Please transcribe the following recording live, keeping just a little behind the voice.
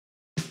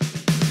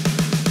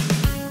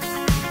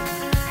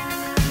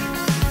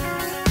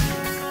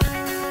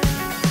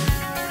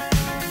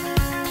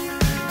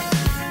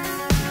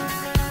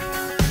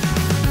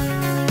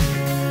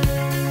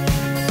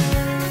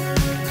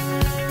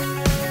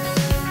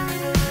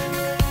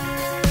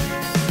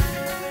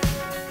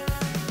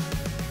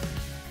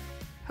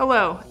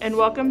Hello, and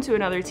welcome to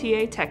another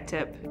TA Tech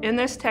Tip. In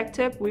this Tech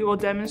Tip, we will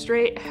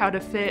demonstrate how to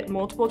fit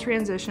multiple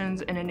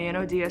transitions in a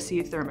Nano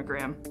DSC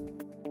thermogram.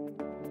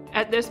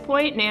 At this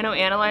point,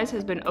 NanoAnalyze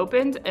has been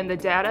opened and the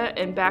data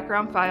and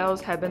background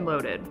files have been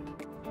loaded.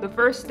 The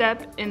first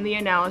step in the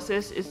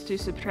analysis is to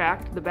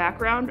subtract the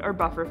background or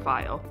buffer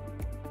file.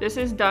 This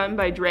is done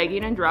by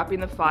dragging and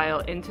dropping the file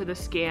into the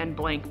scan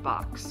blank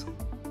box.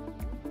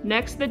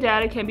 Next, the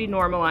data can be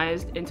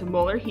normalized into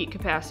molar heat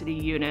capacity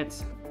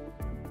units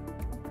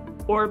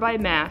or by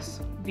mass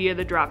via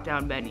the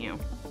drop-down menu.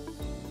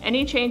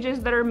 Any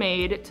changes that are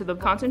made to the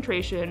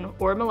concentration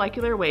or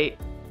molecular weight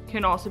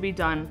can also be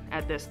done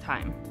at this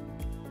time.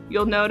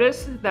 You'll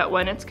notice that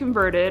when it's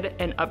converted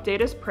and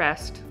update is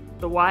pressed,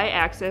 the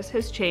y-axis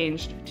has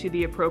changed to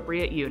the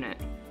appropriate unit.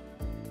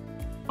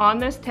 On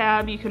this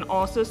tab, you can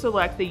also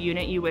select the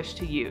unit you wish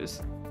to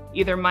use,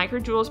 either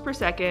microjoules per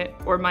second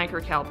or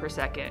microcal per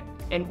second,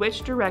 and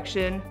which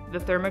direction the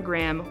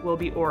thermogram will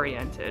be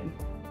oriented.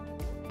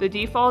 The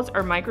defaults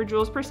are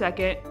microjoules per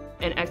second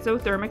and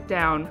exothermic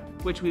down,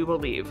 which we will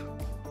leave.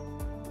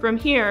 From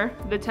here,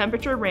 the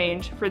temperature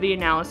range for the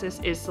analysis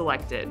is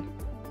selected.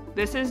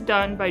 This is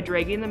done by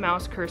dragging the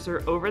mouse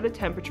cursor over the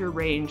temperature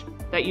range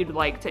that you'd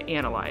like to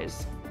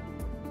analyze.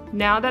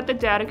 Now that the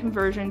data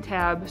conversion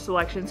tab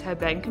selections have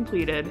been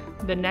completed,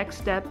 the next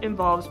step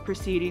involves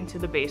proceeding to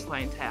the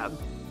baseline tab.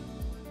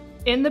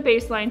 In the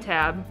baseline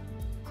tab,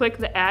 click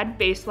the Add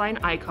Baseline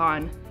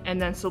icon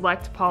and then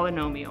select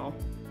Polynomial.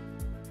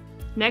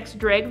 Next,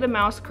 drag the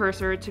mouse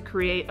cursor to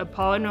create a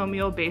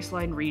polynomial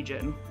baseline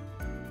region.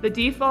 The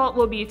default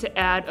will be to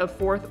add a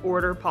fourth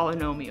order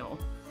polynomial.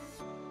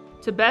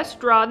 To best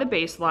draw the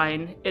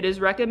baseline, it is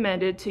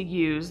recommended to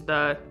use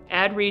the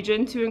Add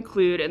Region to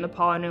Include in the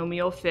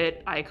Polynomial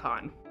Fit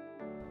icon.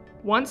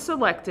 Once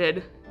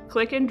selected,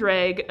 click and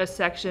drag a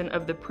section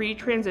of the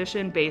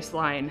pre-transition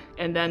baseline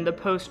and then the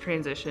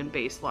post-transition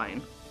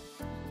baseline.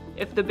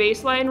 If the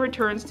baseline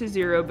returns to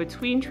 0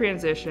 between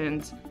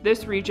transitions,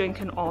 this region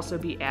can also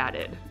be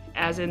added,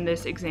 as in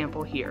this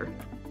example here.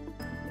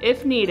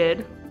 If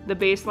needed, the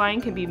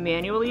baseline can be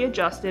manually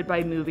adjusted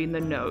by moving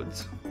the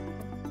nodes.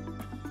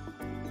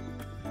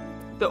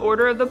 The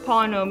order of the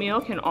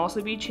polynomial can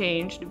also be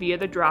changed via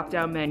the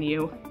drop-down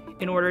menu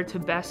in order to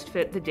best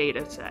fit the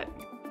data set.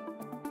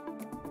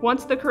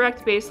 Once the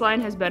correct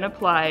baseline has been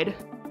applied,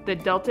 the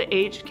delta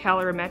H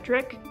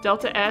calorimetric,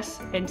 delta S,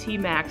 and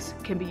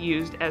Tmax can be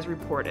used as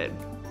reported.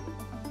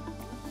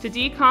 To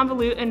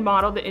deconvolute and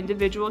model the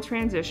individual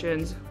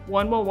transitions,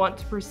 one will want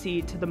to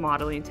proceed to the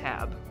Modeling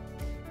tab.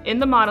 In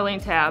the Modeling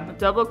tab,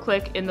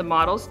 double-click in the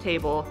Models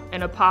table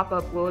and a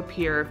pop-up will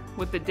appear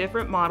with the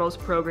different models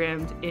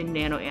programmed in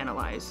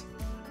NanoAnalyze.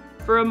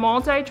 For a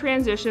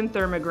multi-transition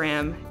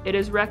thermogram, it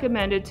is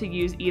recommended to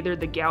use either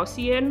the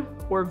Gaussian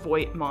or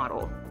Voigt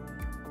model.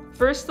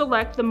 First,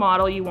 select the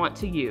model you want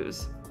to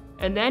use,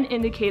 and then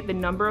indicate the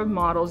number of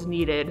models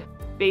needed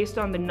based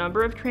on the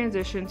number of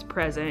transitions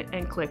present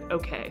and click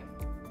OK.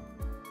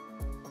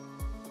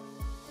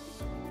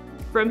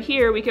 From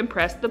here, we can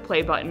press the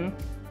play button,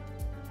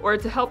 or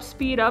to help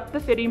speed up the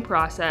fitting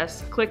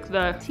process, click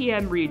the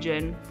TM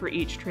region for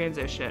each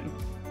transition.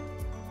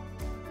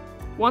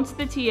 Once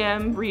the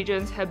TM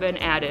regions have been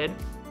added,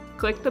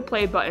 click the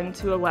play button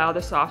to allow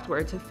the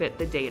software to fit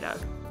the data.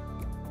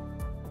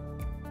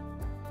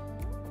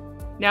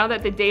 Now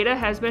that the data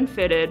has been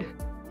fitted,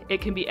 it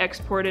can be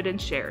exported and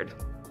shared.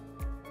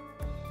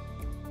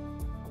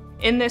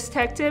 In this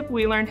tech tip,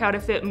 we learned how to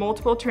fit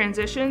multiple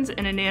transitions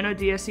in a Nano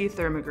DSC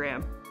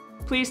thermogram.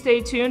 Please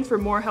stay tuned for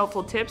more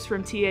helpful tips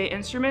from TA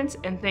Instruments,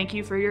 and thank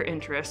you for your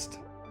interest.